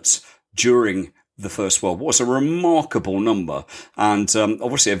 pilots during the First World War. It's a remarkable number, and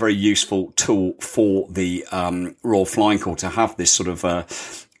obviously a very useful tool for the Royal Flying Corps to have this sort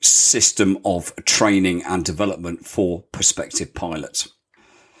of system of training and development for prospective pilots.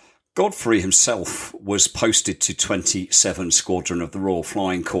 Godfrey himself was posted to 27 Squadron of the Royal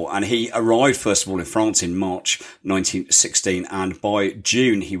Flying Corps, and he arrived first of all in France in March 1916, and by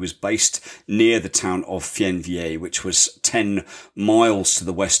June he was based near the town of Fiennes, which was 10 miles to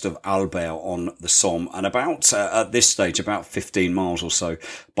the west of Albert on the Somme, and about at this stage about 15 miles or so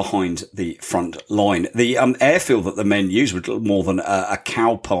behind the front line. The airfield that the men used was little more than a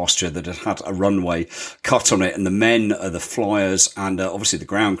cow pasture that had a runway cut on it, and the men, the flyers, and obviously the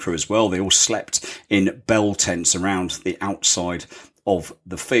ground crew as well, they all slept in bell tents around the outside of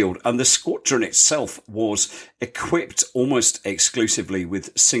the field. And the squadron itself was equipped almost exclusively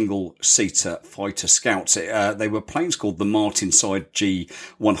with single-seater fighter scouts. They were planes called the Martinsyde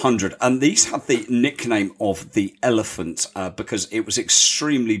G100, and these had the nickname of the Elephant because it was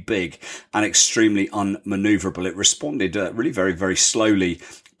extremely big and extremely unmaneuverable. It responded really very, very slowly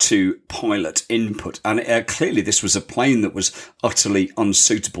to pilot input, and clearly this was a plane that was utterly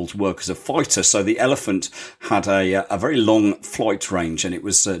unsuitable to work as a fighter. So the Elephant had a very long flight range, and it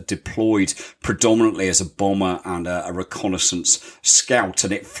was deployed predominantly as a bomber and a reconnaissance scout,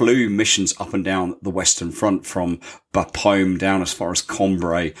 and it flew missions up and down the Western Front from Bapaume down as far as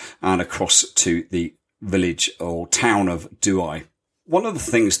Cambrai and across to the village or town of Douai. One of the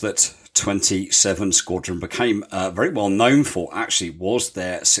things that 27 Squadron became very well known for actually was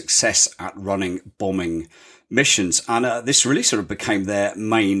their success at running bombing missions, and this really sort of became their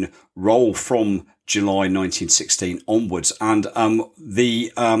main role from July 1916 onwards. And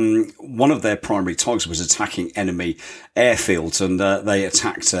the one of their primary targets was attacking enemy airfields, and they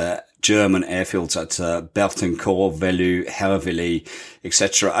attacked German airfields at Bertincourt, Velu, Hervily,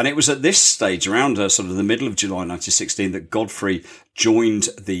 etc. And it was at this stage, around sort of the middle of July 1916, that Godfrey joined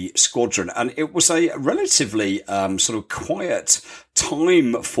the squadron. And it was a relatively sort of quiet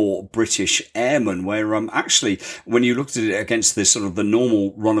time for British airmen, where actually, when you looked at it against the sort of the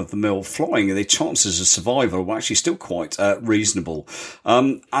normal run-of-the-mill flying, the chances of survival were actually still quite reasonable.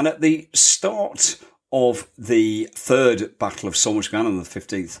 And at the start of the Third Battle of Somme, which began on the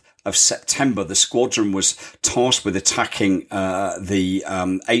 15th of September, the squadron was tasked with attacking the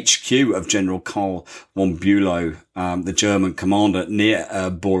HQ of General Karl von Bülow, the German commander, near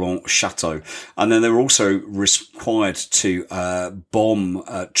Bourlon Chateau. And then they were also required to bomb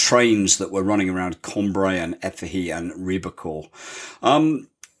trains that were running around Cambrai and Epernay and Ribecourt.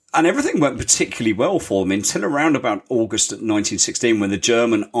 And everything went particularly well for them until around about August 1916, when the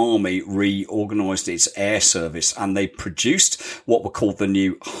German army reorganised its air service and they produced what were called the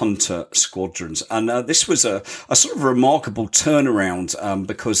new Hunter squadrons. And this was a sort of remarkable turnaround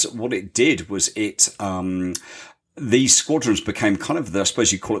because what it did was these squadrons became kind of I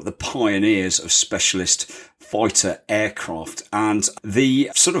suppose you call it the pioneers of specialist fighter aircraft. And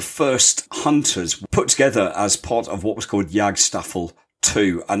the sort of first Hunters were put together as part of what was called Jagdstaffel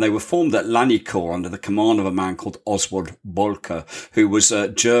 2, and they were formed at Lagnicourt under the command of a man called Oswald Bolker, who was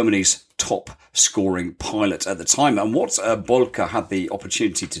Germany's top scoring pilot at the time. And what Bolker had the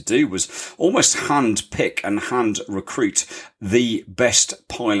opportunity to do was almost hand pick and hand recruit the best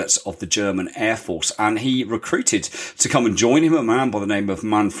pilots of the German Air Force. And he recruited to come and join him a man by the name of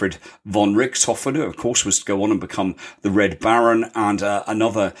Manfred von Richthofen, who of course was to go on and become the Red Baron, and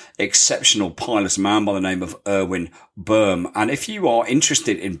another exceptional pilot, a man by the name of Erwin Böhm. And if you are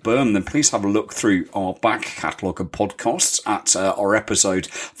interested in Böhm, then please have a look through our back catalogue of podcasts at our episode,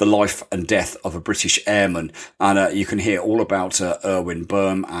 The Life and Death of a British Airman, and you can hear all about Erwin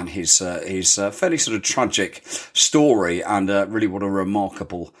Böhm and his fairly sort of tragic story, and really what a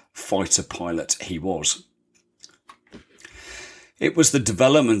remarkable fighter pilot he was. It was the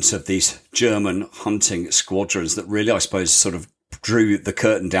development of these German hunting squadrons that really, I suppose, sort of drew the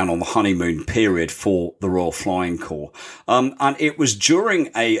curtain down on the honeymoon period for the Royal Flying Corps. And it was during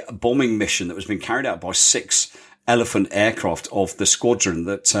a bombing mission that was being carried out by 6 Elephant aircraft of the squadron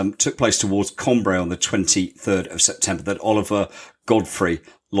that took place towards Cambrai on the 23rd of September that Oliver Godfrey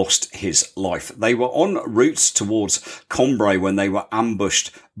lost his life. They were en route towards Cambrai when they were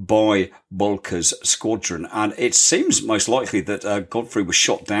ambushed by Bolker's squadron, and it seems most likely that Godfrey was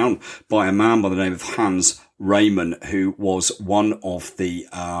shot down by a man by the name of Hans Rehmann, who was one of the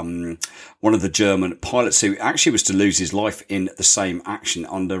German pilots who actually was to lose his life in the same action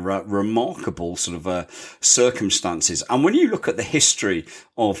under remarkable sort of circumstances. And when you look at the history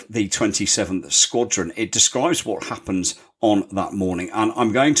of the 27th Squadron, it describes what happens on that morning. And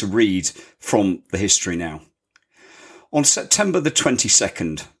I'm going to read from the history now. On September the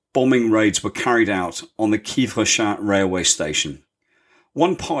 22nd, bombing raids were carried out on the Quievrechin railway station.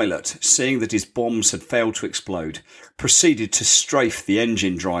 One pilot, seeing that his bombs had failed to explode, proceeded to strafe the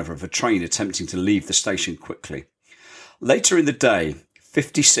engine driver of a train attempting to leave the station quickly. Later in the day,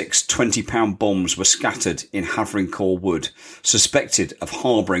 56 20-pound bombs were scattered in Havrincourt Wood, suspected of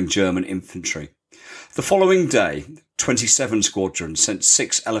harbouring German infantry. The following day, 27 Squadron sent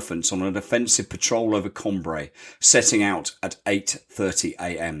 6 Elephants on an offensive patrol over Cambrai, setting out at 8:30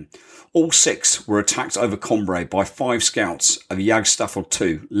 a.m. All 6 were attacked over Cambrai by 5 scouts of Jagdstaffel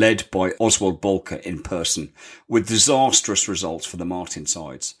II, led by Oswald Bolker in person, with disastrous results for the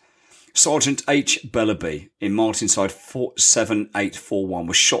Martinsides. Sergeant H. Bellaby in Martinside 7841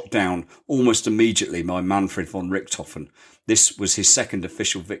 was shot down almost immediately by Manfred von Richthofen. This was his second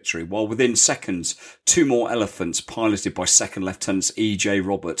official victory, while within seconds, 2 more Elephants piloted by Second Lieutenants E.J.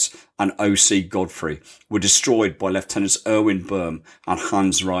 Roberts and O.C. Godfrey were destroyed by Lieutenants Erwin Böhm and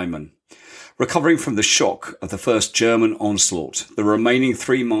Hans Rehmann. Recovering from the shock of the first German onslaught, the remaining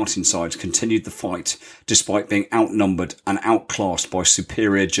 3 Martinsides continued the fight despite being outnumbered and outclassed by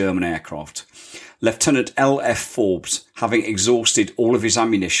superior German aircraft. Lieutenant L.F. Forbes, having exhausted all of his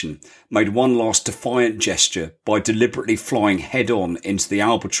ammunition, made one last defiant gesture by deliberately flying head-on into the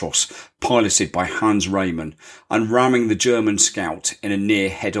Albatros piloted by Hans Rehmann and ramming the German scout in a near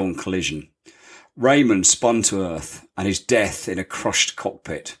head-on collision. Rehmann spun to earth and his death in a crushed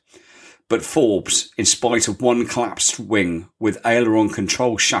cockpit. But Forbes, in spite of one collapsed wing with aileron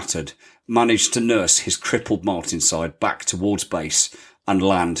control shattered, managed to nurse his crippled Martinside back towards base and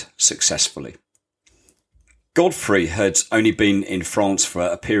land successfully. Godfrey had only been in France for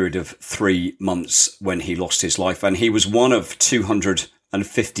a period of 3 months when he lost his life, and he was one of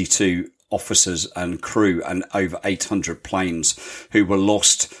 252 officers and crew and over 800 planes who were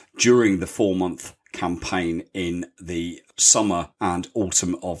lost during the 4-month campaign in the summer and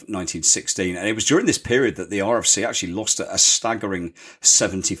autumn of 1916. And it was during this period that the RFC actually lost a staggering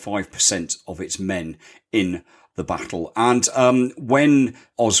 75% of its men in the battle. And when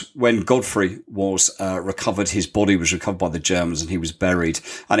Godfrey was recovered, his body was recovered by the Germans and he was buried,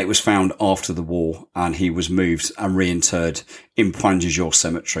 and it was found after the war, and he was moved and reinterred in Point du Jour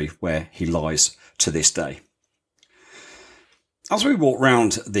Cemetery, where he lies to this day. As we walk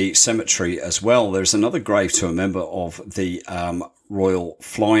round the cemetery as well, there's another grave to a member of the Royal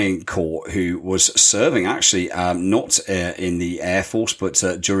Flying Corps who was serving actually not in the Air Force, but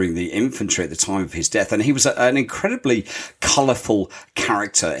during the infantry at the time of his death. And he was an incredibly colourful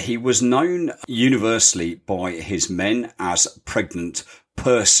character. He was known universally by his men as Pregnant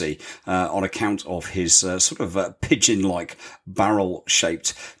Percy, on account of his sort of pigeon-like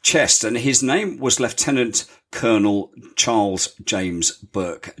barrel-shaped chest. And his name was Lieutenant Colonel Charles James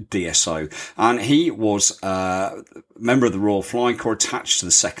Burke, DSO. And he was a member of the Royal Flying Corps attached to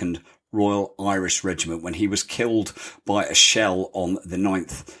the 2nd Royal Irish Regiment when he was killed by a shell on the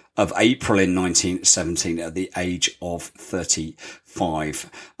 9th of April in 1917 at the age of 35.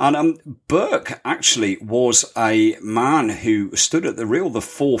 And Burke actually was a man who stood at the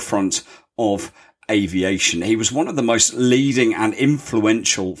forefront of aviation. He was one of the most leading and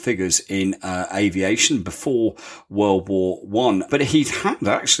influential figures in aviation before World War I. But he'd had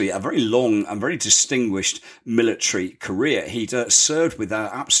actually a very long and very distinguished military career. He'd served with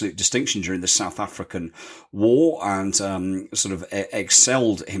absolute distinction during the South African War and sort of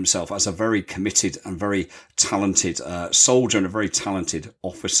excelled himself as a very committed and very talented soldier and a very talented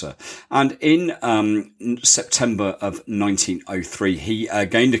officer. And in September of 1903, he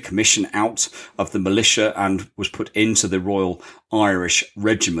gained a commission out of the militia and was put into the Royal Irish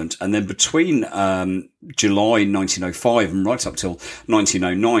Regiment. And then between July 1905 and right up till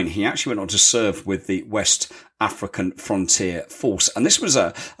 1909, he actually went on to serve with the West African Frontier Force. And this was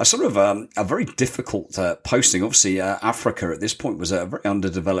a sort of a very difficult posting. Obviously, Africa at this point was a very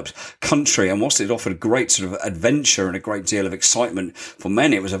underdeveloped country. And whilst it offered a great sort of adventure and a great deal of excitement for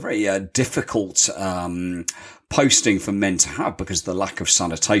men, it was a very difficult posting for men to have because of the lack of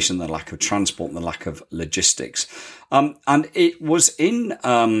sanitation, the lack of transport, and the lack of logistics. And it was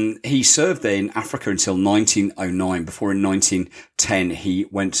he served there in Africa until 1909, before in 1910 he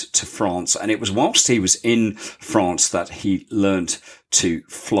went to France. And it was whilst he was in France that he learnt to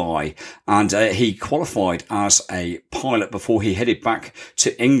fly. And he qualified as a pilot before he headed back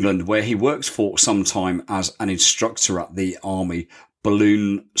to England, where he worked for some time as an instructor at the Army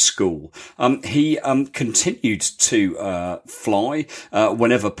Balloon School. He continued to fly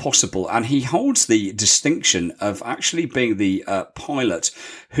whenever possible, and he holds the distinction of actually being the pilot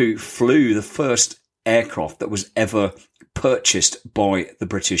who flew the first aircraft that was ever purchased by the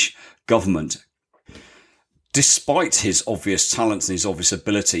British government. Despite his obvious talents and his obvious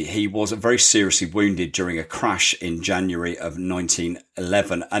ability, he was very seriously wounded during a crash in January of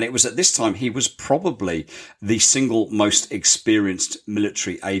 1911. And it was at this time he was probably the single most experienced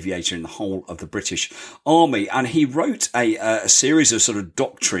military aviator in the whole of the British Army. And he wrote a series of sort of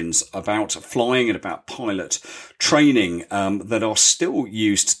doctrines about flying and about pilot training that are still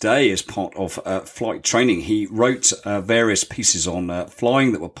used today as part of flight training. He wrote various pieces on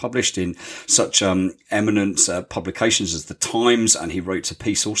flying that were published in such eminent publications as the Times, and he wrote a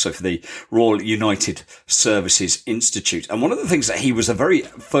piece also for the Royal United Services Institute. And one of the things that he was a very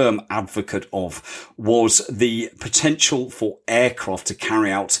firm advocate of was the potential for aircraft to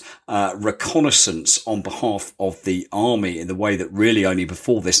carry out reconnaissance on behalf of the army in the way that really only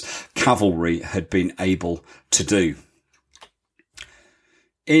before this cavalry had been able to do.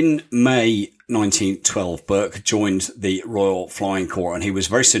 In May 1912, Burke joined the Royal Flying Corps, and he was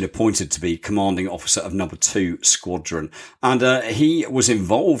very soon appointed to be commanding officer of No. 2 Squadron. And he was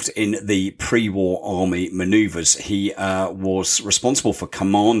involved in the pre-war army manoeuvres. He was responsible for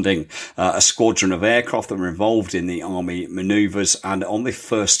commanding a squadron of aircraft that were involved in the army manoeuvres. And on the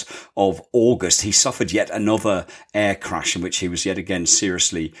 1st of August, he suffered yet another air crash in which he was yet again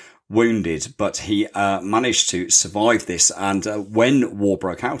seriously wounded, but he managed to survive this. And when war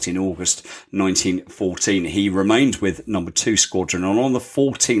broke out in August 1914, he remained with No. 2 Squadron. And on the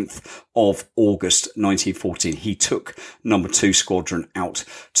 14th of August 1914, he took No. 2 Squadron out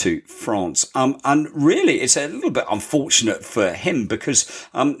to France. And really, it's a little bit unfortunate for him because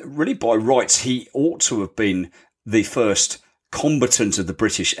really by rights, he ought to have been the first combatant of the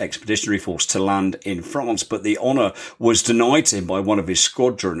British Expeditionary Force to land in France, but the honour was denied to him by one of his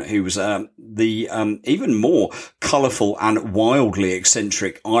squadron, who was the even more colourful and wildly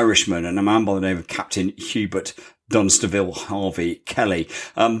eccentric Irishman, and a man by the name of Captain Hubert Dunsterville Harvey Kelly,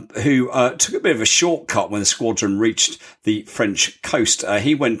 who took a bit of a shortcut when the squadron reached the French coast.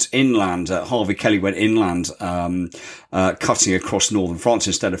 He went inland. Harvey Kelly went inland, cutting across northern France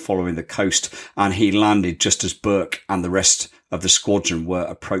instead of following the coast, and he landed just as Burke and the rest of the squadron were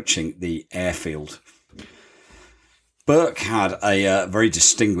approaching the airfield. Burke had a very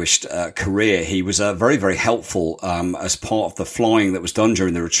distinguished career. He was very, very helpful as part of the flying that was done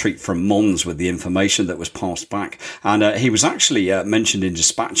during the retreat from Mons with the information that was passed back. And he was actually mentioned in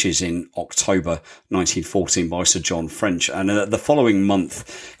dispatches in October 1914 by Sir John French. And the following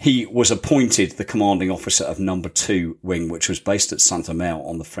month, he was appointed the commanding officer of No. 2 Wing, which was based at Saint-Omer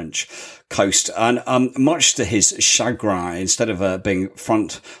on the French coast. And much to his chagrin, instead of being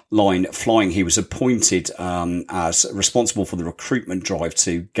front line flying, he was appointed as responsible for the recruitment drive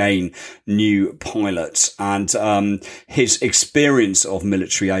to gain new pilots. And his experience of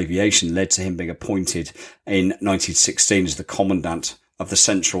military aviation led to him being appointed in 1916 as the commandant of the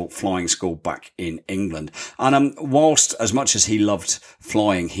Central Flying School back in England. And whilst as much as he loved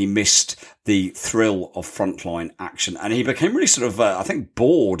flying, he missed the thrill of frontline action. And he became really sort of, I think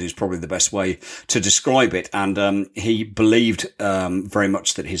bored is probably the best way to describe it. And he believed very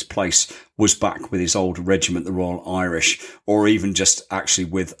much that his place was back with his old regiment, the Royal Irish, or even just actually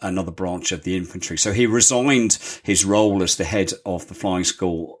with another branch of the infantry. So he resigned his role as the head of the flying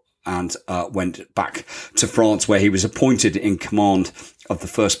school and went back to France, where he was appointed in command of the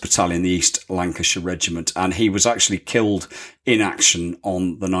 1st Battalion, the East Lancashire Regiment. And he was actually killed in action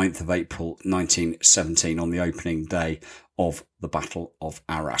on the 9th of April 1917, on the opening day of the Battle of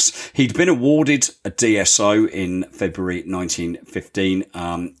Arras. He'd been awarded a DSO in February 1915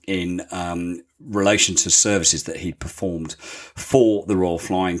 in relation to services that he'd performed for the Royal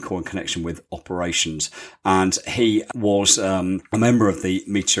Flying Corps in connection with operations. And he was a member of the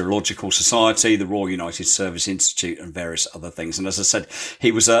Meteorological Society, the Royal United Service Institute, and various other things. And as I said,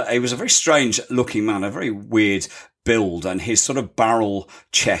 he was a very strange looking man, a very weird build, and his sort of barrel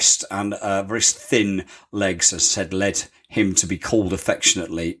chest and very thin legs, as I said, led him to be called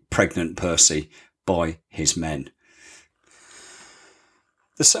affectionately Pregnant Percy by his men.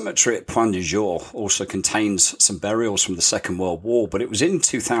 The cemetery at Point du Jour also contains some burials from the Second World War, but it was in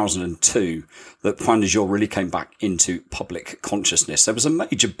 2002 that Point du Jour really came back into public consciousness. There was a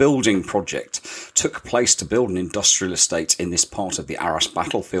major building project took place to build an industrial estate in this part of the Arras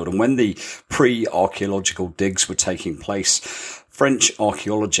battlefield, and when the pre-archaeological digs were taking place, French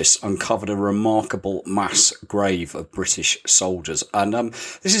archaeologists uncovered a remarkable mass grave of British soldiers. And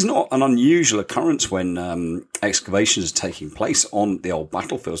this is not an unusual occurrence when excavations are taking place on the old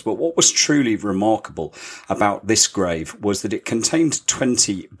battlefields. But what was truly remarkable about this grave was that it contained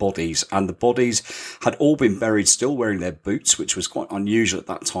 20 bodies, and the bodies had all been buried still wearing their boots, which was quite unusual at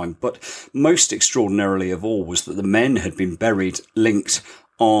that time. But most extraordinarily of all was that the men had been buried linked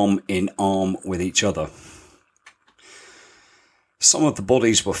arm in arm with each other. Some of the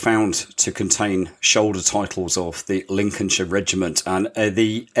bodies were found to contain shoulder titles of the Lincolnshire Regiment, and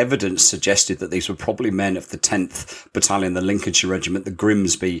the evidence suggested that these were probably men of the 10th Battalion, the Lincolnshire Regiment, the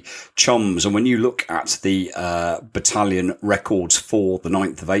Grimsby Chums. And when you look at the battalion records for the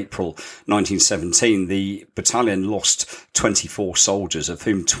 9th of April 1917, the battalion lost 24 soldiers, of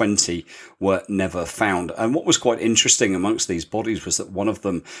whom 20 were never found. And what was quite interesting amongst these bodies was that one of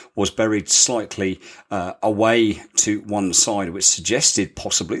them was buried slightly away to one side, which suggested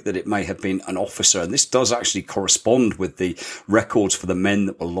possibly that it may have been an officer. And this does actually correspond with the records for the men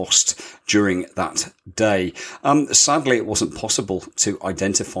that were lost during that day. Sadly, it wasn't possible to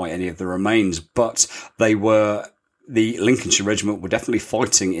identify any of the remains, but the Lincolnshire Regiment were definitely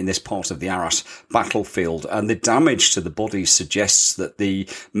fighting in this part of the Arras battlefield, and the damage to the bodies suggests that the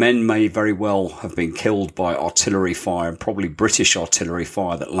men may very well have been killed by artillery fire, and probably British artillery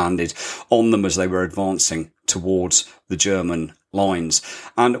fire that landed on them as they were advancing towards the German lines.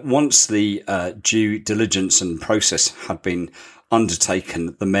 And once the due diligence and process had been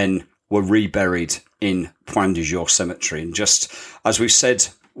undertaken, the men were reburied in Point du Jour Cemetery. And just as we've said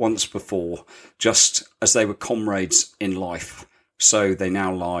once before, just as they were comrades in life, so they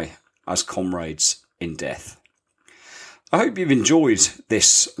now lie as comrades in death. I hope you've enjoyed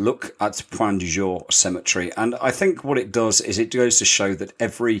this look at Point du Jour Cemetery, and I think what it does is it goes to show that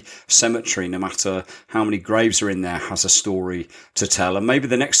every cemetery, no matter how many graves are in there, has a story to tell. And maybe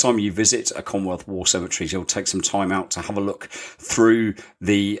the next time you visit a Commonwealth War cemetery, you'll take some time out to have a look through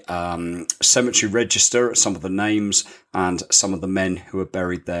the cemetery register at some of the names and some of the men who are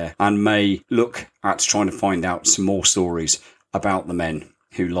buried there, and may look at trying to find out some more stories about the men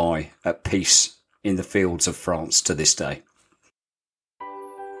who lie at peace in the fields of France to this day.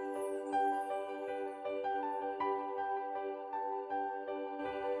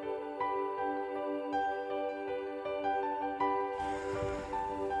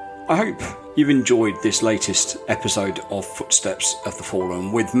 I hope you've enjoyed this latest episode of Footsteps of the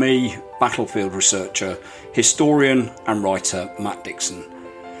Fallen with me, battlefield researcher, historian and writer Matt Dixon.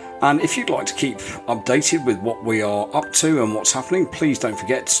 And if you'd like to keep updated with what we are up to and what's happening, please don't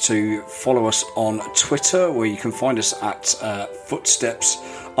forget to follow us on Twitter, where you can find us at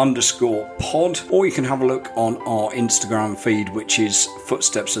footsteps_pod, or you can have a look on our Instagram feed, which is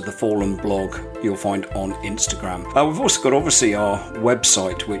Footsteps of the Fallen blog you'll find on Instagram. We've also got obviously our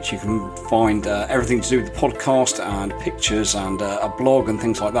website, which you can find everything to do with the podcast and pictures and a blog and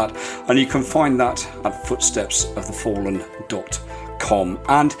things like that. And you can find that at footstepsofthefallen.com.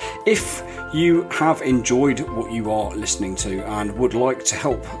 And if you have enjoyed what you are listening to and would like to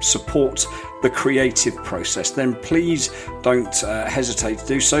help support the creative process, then please don't hesitate to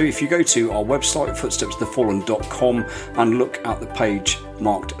do so. If you go to our website, footstepsofthefallen.com, and look at the page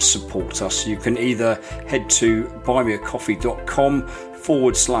marked Support Us, you can either head to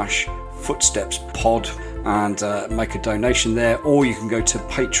buymeacoffee.com/footstepspod and make a donation there, or you can go to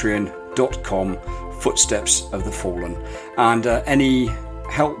patreon.com/Footsteps of the Fallen, and any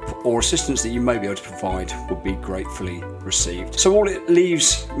help or assistance that you may be able to provide would be gratefully received. So all it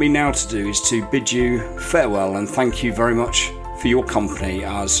leaves me now to do is to bid you farewell and thank you very much for your company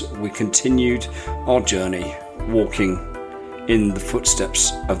as we continued our journey walking in the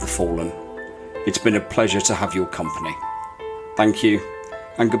footsteps of the fallen. It's been a pleasure to have your company. Thank you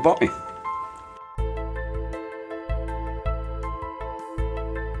and goodbye.